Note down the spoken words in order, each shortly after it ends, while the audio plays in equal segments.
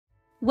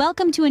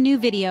Welcome to a new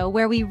video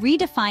where we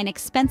redefine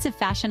expensive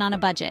fashion on a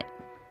budget.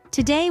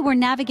 Today we're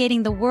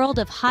navigating the world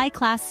of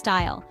high-class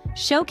style,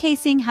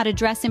 showcasing how to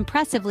dress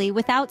impressively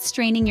without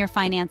straining your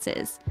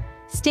finances.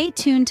 Stay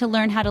tuned to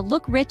learn how to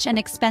look rich and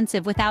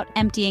expensive without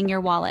emptying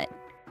your wallet.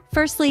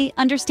 Firstly,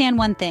 understand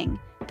one thing: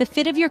 the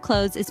fit of your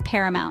clothes is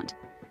paramount.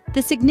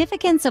 The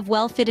significance of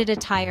well-fitted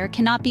attire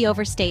cannot be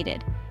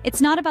overstated. It's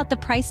not about the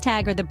price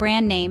tag or the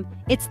brand name,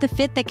 it's the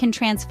fit that can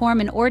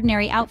transform an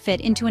ordinary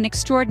outfit into an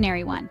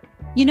extraordinary one.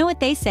 You know what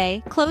they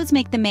say, clothes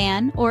make the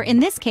man, or in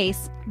this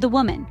case, the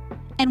woman.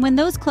 And when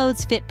those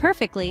clothes fit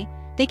perfectly,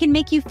 they can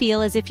make you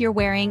feel as if you're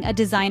wearing a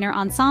designer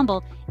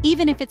ensemble,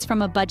 even if it's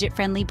from a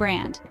budget-friendly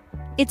brand.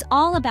 It's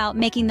all about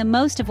making the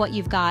most of what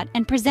you've got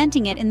and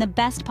presenting it in the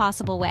best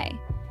possible way.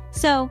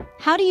 So,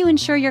 how do you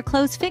ensure your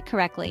clothes fit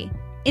correctly?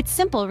 It's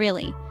simple,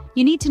 really.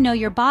 You need to know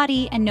your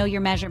body and know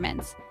your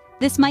measurements.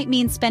 This might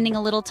mean spending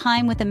a little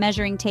time with a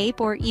measuring tape,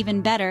 or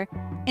even better,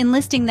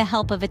 enlisting the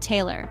help of a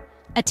tailor.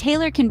 A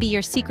tailor can be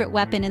your secret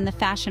weapon in the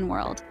fashion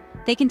world.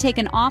 They can take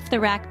an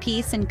off-the-rack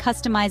piece and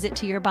customize it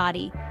to your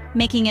body,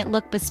 making it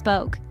look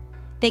bespoke.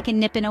 They can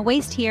nip in a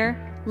waist here,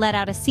 let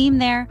out a seam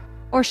there,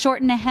 or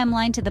shorten a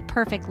hemline to the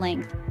perfect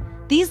length.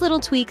 These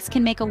little tweaks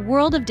can make a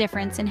world of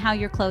difference in how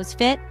your clothes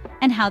fit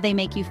and how they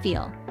make you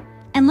feel.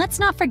 And let's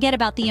not forget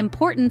about the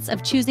importance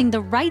of choosing the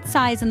right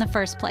size in the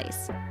first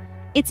place.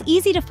 It's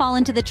easy to fall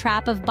into the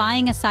trap of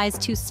buying a size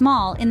too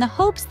small in the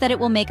hopes that it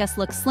will make us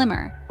look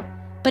slimmer.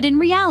 But in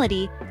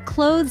reality,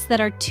 clothes that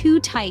are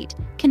too tight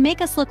can make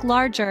us look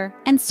larger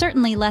and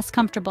certainly less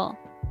comfortable.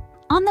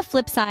 On the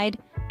flip side,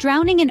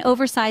 drowning in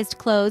oversized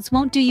clothes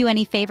won't do you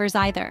any favors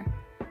either.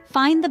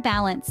 Find the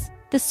balance,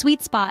 the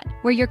sweet spot,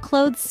 where your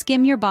clothes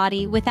skim your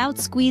body without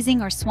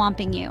squeezing or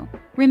swamping you.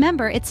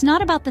 Remember, it's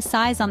not about the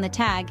size on the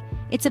tag,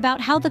 it's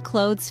about how the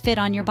clothes fit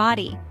on your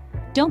body.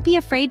 Don't be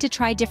afraid to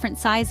try different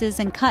sizes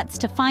and cuts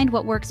to find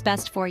what works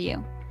best for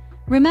you.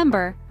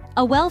 Remember,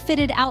 a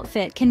well-fitted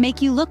outfit can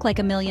make you look like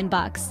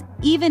 $1,000,000,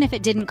 even if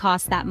it didn't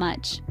cost that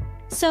much.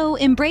 So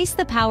embrace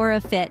the power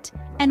of fit,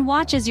 and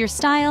watch as your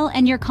style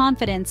and your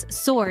confidence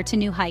soar to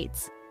new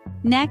heights.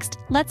 Next,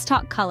 let's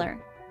talk color.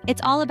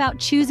 It's all about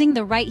choosing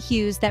the right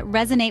hues that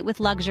resonate with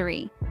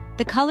luxury.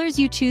 The colors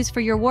you choose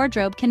for your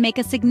wardrobe can make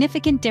a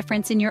significant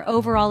difference in your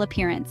overall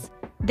appearance.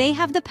 They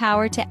have the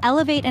power to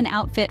elevate an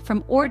outfit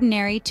from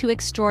ordinary to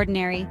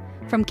extraordinary,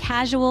 from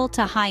casual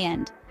to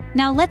high-end.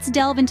 Now let's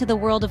delve into the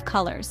world of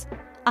colors.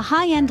 A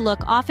high-end look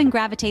often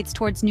gravitates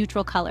towards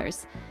neutral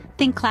colors.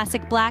 Think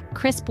classic black,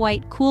 crisp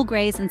white, cool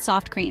grays, and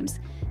soft creams.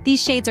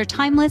 These shades are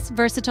timeless,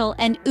 versatile,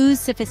 and ooze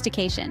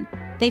sophistication.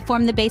 They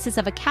form the basis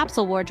of a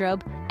capsule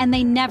wardrobe, and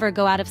they never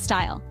go out of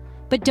style.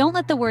 But don't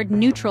let the word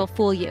neutral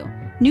fool you.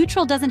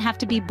 Neutral doesn't have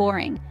to be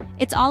boring.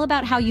 It's all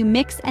about how you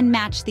mix and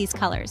match these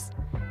colors.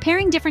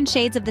 Pairing different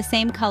shades of the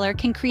same color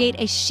can create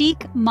a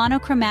chic,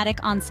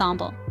 monochromatic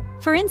ensemble.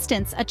 For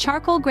instance, a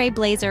charcoal gray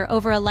blazer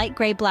over a light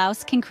gray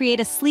blouse can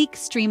create a sleek,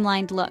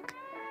 streamlined look.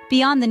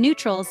 Beyond the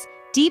neutrals,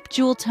 deep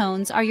jewel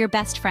tones are your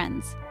best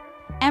friends.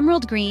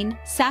 Emerald green,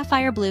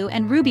 sapphire blue,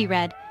 and ruby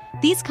red,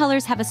 these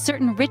colors have a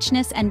certain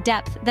richness and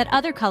depth that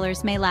other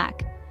colors may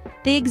lack.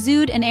 They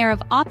exude an air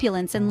of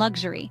opulence and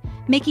luxury,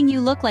 making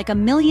you look like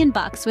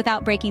 $1,000,000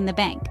 without breaking the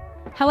bank.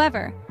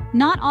 However,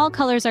 not all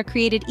colors are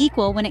created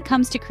equal when it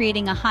comes to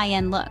creating a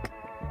high-end look.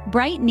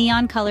 Bright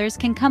neon colors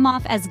can come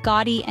off as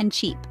gaudy and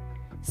cheap.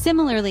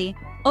 Similarly,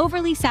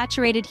 overly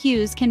saturated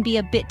hues can be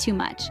a bit too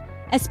much,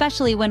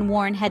 especially when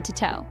worn head to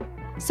toe.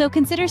 So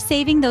consider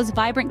saving those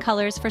vibrant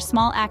colors for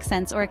small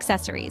accents or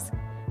accessories.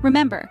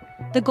 Remember,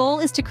 the goal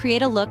is to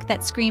create a look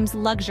that screams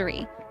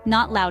luxury,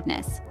 not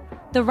loudness.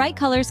 The right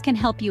colors can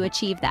help you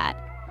achieve that.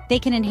 They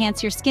can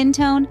enhance your skin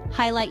tone,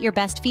 highlight your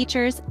best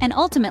features, and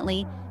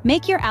ultimately,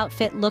 make your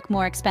outfit look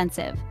more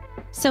expensive.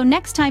 So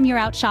next time you're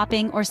out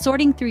shopping or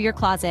sorting through your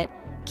closet,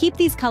 keep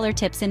these color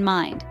tips in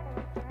mind.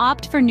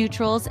 Opt for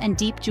neutrals and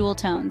deep jewel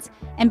tones,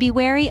 and be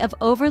wary of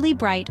overly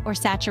bright or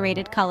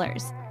saturated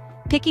colors.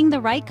 Picking the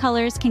right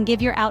colors can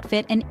give your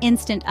outfit an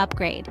instant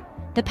upgrade.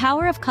 The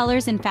power of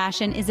colors in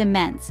fashion is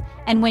immense,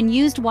 and when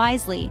used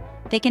wisely,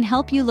 they can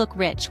help you look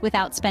rich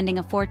without spending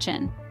a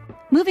fortune.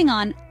 Moving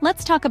on,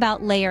 let's talk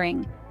about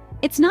layering.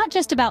 It's not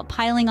just about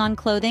piling on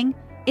clothing,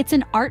 it's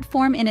an art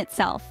form in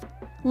itself.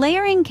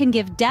 Layering can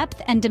give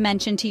depth and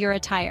dimension to your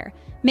attire,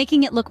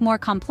 making it look more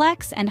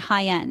complex and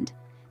high-end.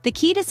 The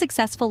key to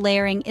successful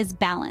layering is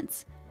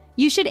balance.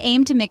 You should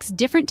aim to mix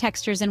different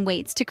textures and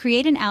weights to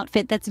create an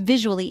outfit that's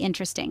visually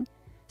interesting.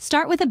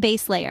 Start with a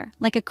base layer,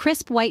 like a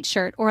crisp white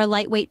shirt or a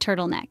lightweight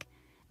turtleneck.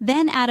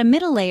 Then add a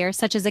middle layer,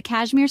 such as a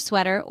cashmere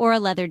sweater or a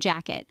leather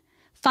jacket.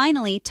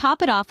 Finally,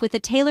 top it off with a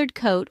tailored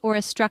coat or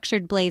a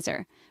structured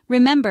blazer.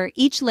 Remember,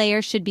 each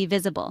layer should be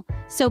visible,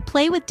 so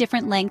play with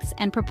different lengths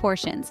and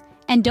proportions.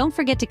 And don't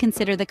forget to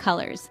consider the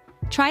colors.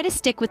 Try to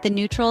stick with the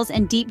neutrals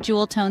and deep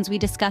jewel tones we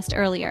discussed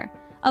earlier.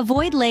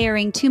 Avoid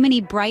layering too many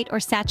bright or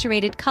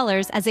saturated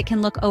colors, as it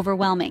can look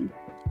overwhelming.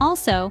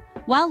 Also,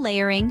 while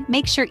layering,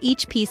 make sure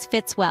each piece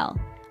fits well.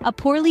 A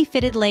poorly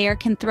fitted layer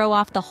can throw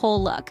off the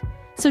whole look.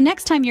 So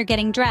next time you're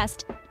getting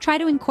dressed, try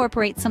to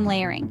incorporate some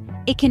layering.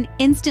 It can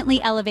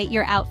instantly elevate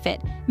your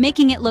outfit,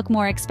 making it look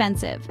more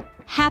expensive.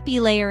 Happy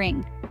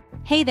layering!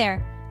 Hey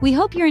there, we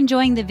hope you're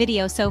enjoying the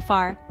video so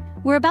far.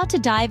 We're about to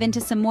dive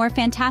into some more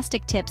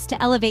fantastic tips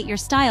to elevate your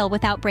style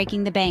without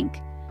breaking the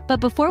bank. But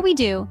before we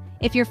do,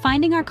 if you're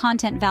finding our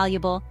content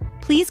valuable,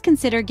 please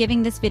consider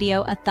giving this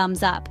video a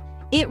thumbs up.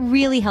 It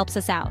really helps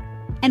us out.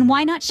 And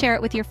why not share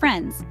it with your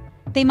friends?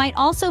 They might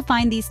also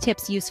find these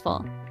tips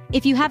useful.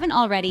 If you haven't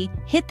already,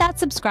 hit that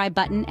subscribe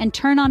button and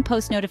turn on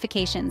post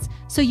notifications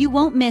so you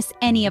won't miss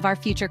any of our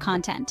future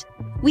content.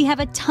 We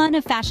have a ton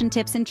of fashion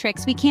tips and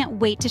tricks we can't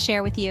wait to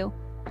share with you.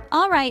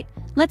 All right,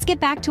 let's get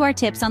back to our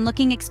tips on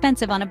looking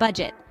expensive on a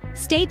budget.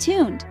 Stay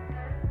tuned.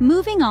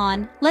 Moving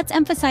on, let's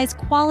emphasize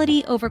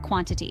quality over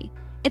quantity.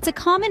 It's a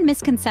common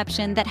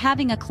misconception that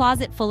having a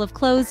closet full of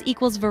clothes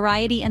equals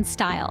variety and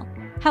style.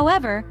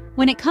 However,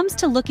 when it comes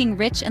to looking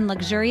rich and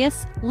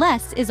luxurious,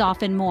 less is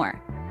often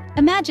more.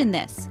 Imagine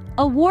this,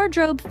 a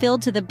wardrobe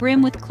filled to the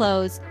brim with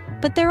clothes,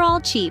 but they're all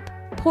cheap,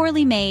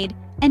 poorly made,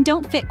 and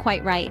don't fit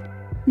quite right.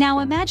 Now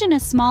imagine a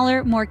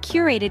smaller, more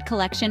curated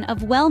collection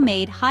of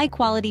well-made,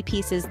 high-quality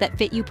pieces that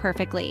fit you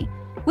perfectly.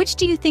 Which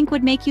do you think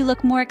would make you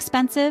look more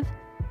expensive?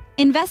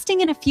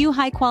 Investing in a few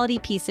high-quality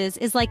pieces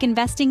is like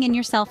investing in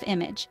your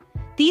self-image.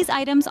 These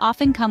items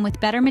often come with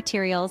better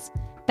materials,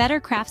 better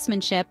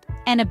craftsmanship,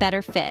 and a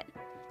better fit.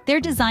 They're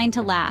designed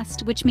to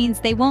last, which means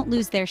they won't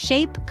lose their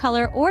shape,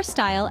 color, or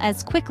style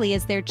as quickly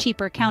as their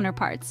cheaper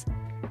counterparts.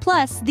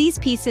 Plus, these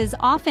pieces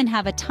often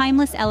have a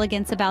timeless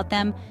elegance about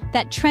them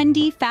that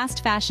trendy,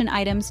 fast fashion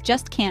items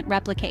just can't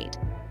replicate.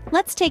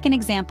 Let's take an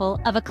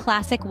example of a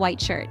classic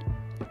white shirt.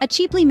 A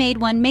cheaply made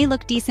one may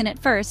look decent at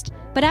first,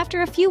 but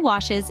after a few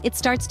washes, it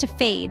starts to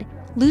fade,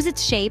 lose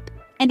its shape,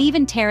 and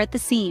even tear at the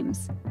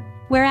seams.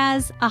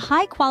 Whereas, a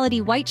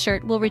high-quality white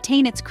shirt will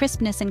retain its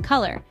crispness and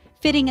color,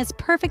 fitting as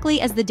perfectly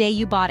as the day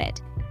you bought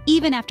it,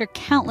 even after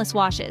countless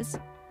washes.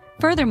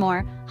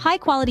 Furthermore,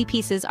 high-quality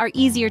pieces are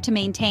easier to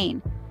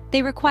maintain.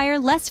 They require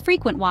less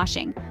frequent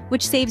washing,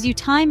 which saves you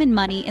time and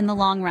money in the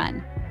long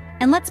run.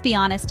 And let's be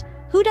honest,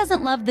 who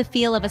doesn't love the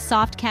feel of a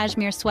soft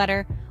cashmere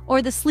sweater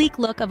or the sleek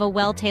look of a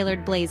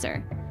well-tailored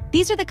blazer?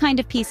 These are the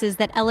kind of pieces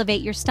that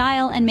elevate your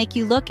style and make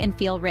you look and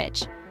feel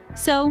rich.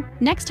 So,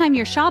 next time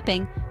you're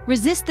shopping,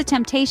 resist the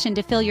temptation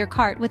to fill your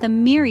cart with a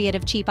myriad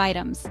of cheap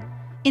items.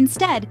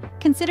 Instead,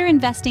 consider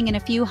investing in a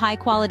few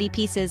high-quality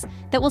pieces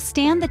that will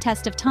stand the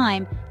test of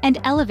time and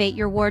elevate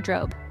your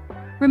wardrobe.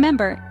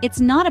 Remember, it's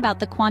not about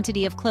the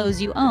quantity of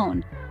clothes you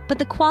own, but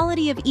the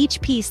quality of each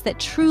piece that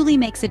truly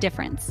makes a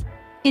difference.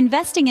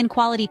 Investing in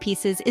quality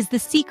pieces is the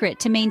secret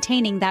to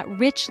maintaining that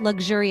rich,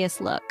 luxurious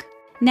look.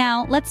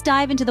 Now, let's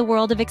dive into the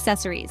world of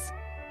accessories.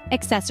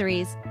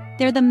 Accessories,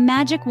 they're the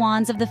magic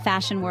wands of the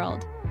fashion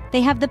world.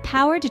 They have the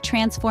power to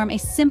transform a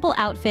simple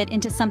outfit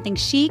into something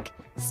chic,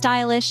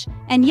 stylish,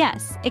 and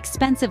yes,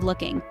 expensive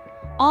looking,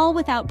 all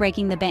without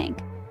breaking the bank.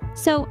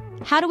 So,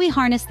 how do we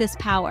harness this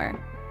power?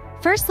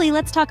 Firstly,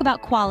 let's talk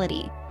about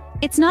quality.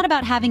 It's not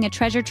about having a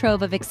treasure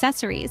trove of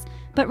accessories,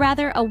 but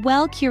rather a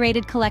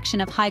well-curated collection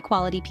of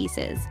high-quality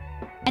pieces.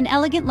 An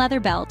elegant leather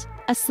belt,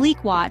 a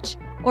sleek watch,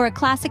 or a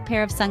classic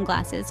pair of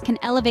sunglasses can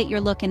elevate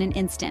your look in an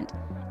instant.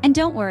 And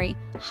don't worry,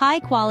 high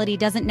quality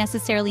doesn't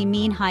necessarily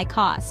mean high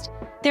cost.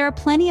 There are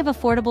plenty of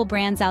affordable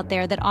brands out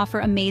there that offer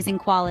amazing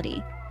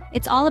quality.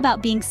 It's all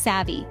about being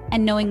savvy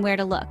and knowing where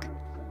to look.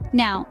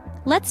 Now,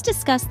 let's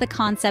discuss the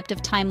concept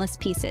of timeless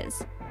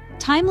pieces.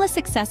 Timeless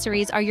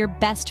accessories are your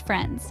best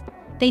friends.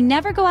 They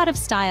never go out of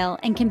style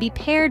and can be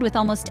paired with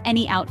almost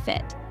any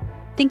outfit.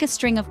 Think a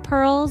string of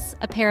pearls,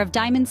 a pair of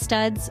diamond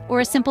studs, or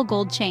a simple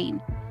gold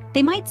chain.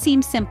 They might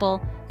seem simple,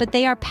 but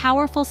they are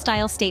powerful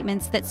style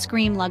statements that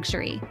scream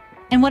luxury.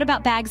 And what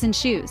about bags and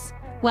shoes?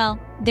 Well,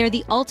 they're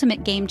the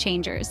ultimate game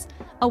changers.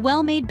 A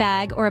well-made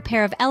bag or a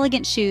pair of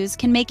elegant shoes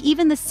can make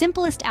even the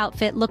simplest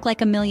outfit look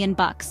like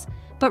 $1,000,000.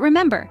 But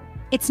remember,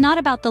 it's not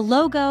about the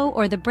logo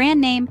or the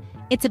brand name,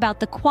 it's about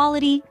the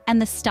quality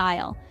and the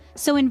style.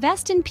 So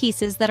invest in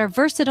pieces that are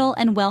versatile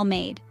and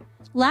well-made.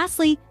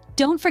 Lastly,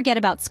 don't forget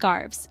about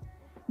scarves.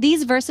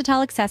 These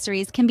versatile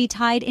accessories can be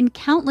tied in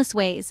countless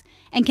ways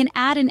and can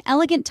add an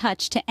elegant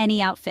touch to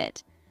any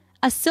outfit.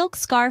 A silk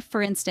scarf,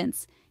 for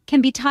instance,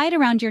 can be tied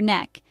around your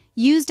neck,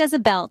 used as a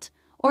belt,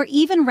 or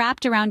even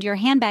wrapped around your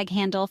handbag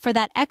handle for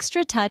that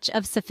extra touch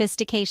of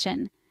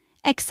sophistication.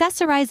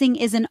 Accessorizing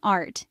is an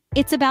art.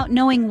 It's about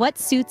knowing what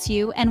suits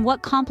you and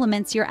what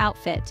complements your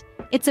outfit.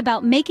 It's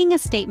about making a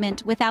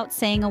statement without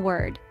saying a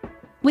word.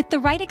 With the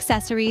right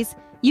accessories,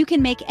 you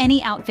can make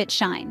any outfit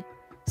shine.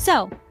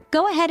 So,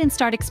 go ahead and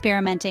start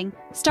experimenting,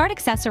 start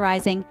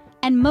accessorizing,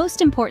 and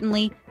most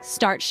importantly,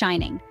 start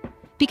shining.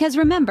 Because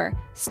remember,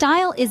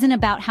 style isn't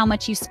about how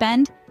much you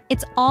spend,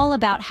 it's all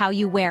about how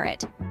you wear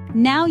it.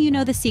 Now you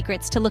know the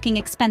secrets to looking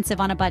expensive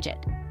on a budget.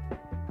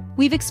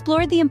 We've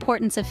explored the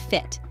importance of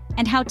fit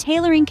and how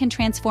tailoring can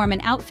transform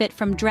an outfit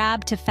from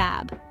drab to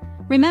fab.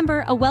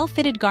 Remember, a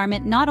well-fitted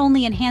garment not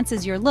only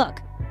enhances your look,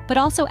 but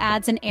also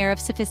adds an air of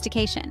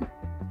sophistication.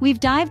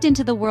 We've dived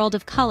into the world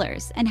of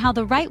colors and how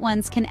the right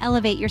ones can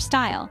elevate your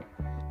style.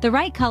 The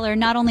right color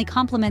not only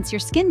complements your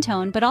skin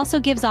tone but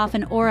also gives off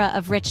an aura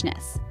of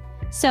richness.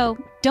 So,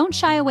 don't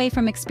shy away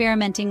from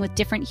experimenting with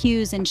different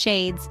hues and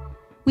shades.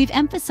 We've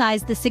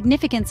emphasized the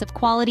significance of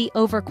quality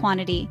over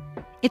quantity.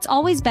 It's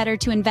always better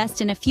to invest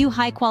in a few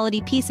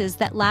high-quality pieces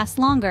that last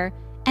longer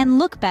and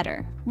look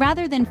better,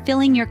 rather than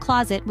filling your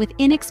closet with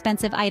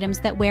inexpensive items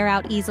that wear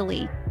out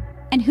easily.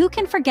 And who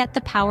can forget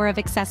the power of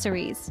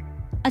accessories?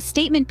 A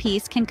statement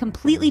piece can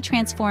completely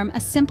transform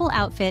a simple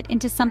outfit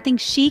into something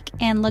chic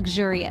and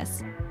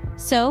luxurious.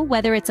 So,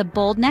 whether it's a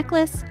bold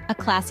necklace, a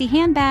classy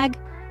handbag,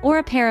 or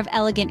a pair of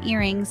elegant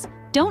earrings,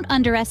 don't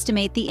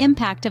underestimate the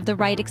impact of the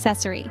right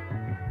accessory.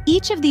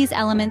 Each of these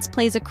elements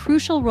plays a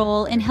crucial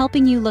role in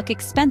helping you look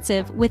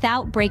expensive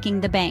without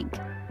breaking the bank.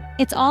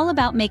 It's all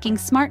about making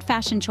smart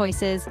fashion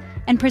choices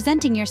and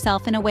presenting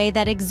yourself in a way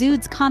that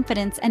exudes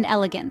confidence and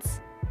elegance.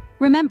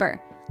 Remember,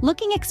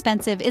 looking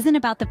expensive isn't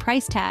about the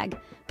price tag,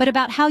 but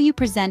about how you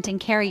present and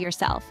carry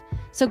yourself.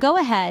 So go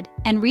ahead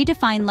and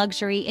redefine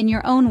luxury in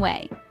your own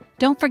way.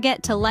 Don't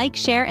forget to like,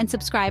 share, and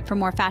subscribe for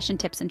more fashion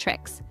tips and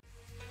tricks.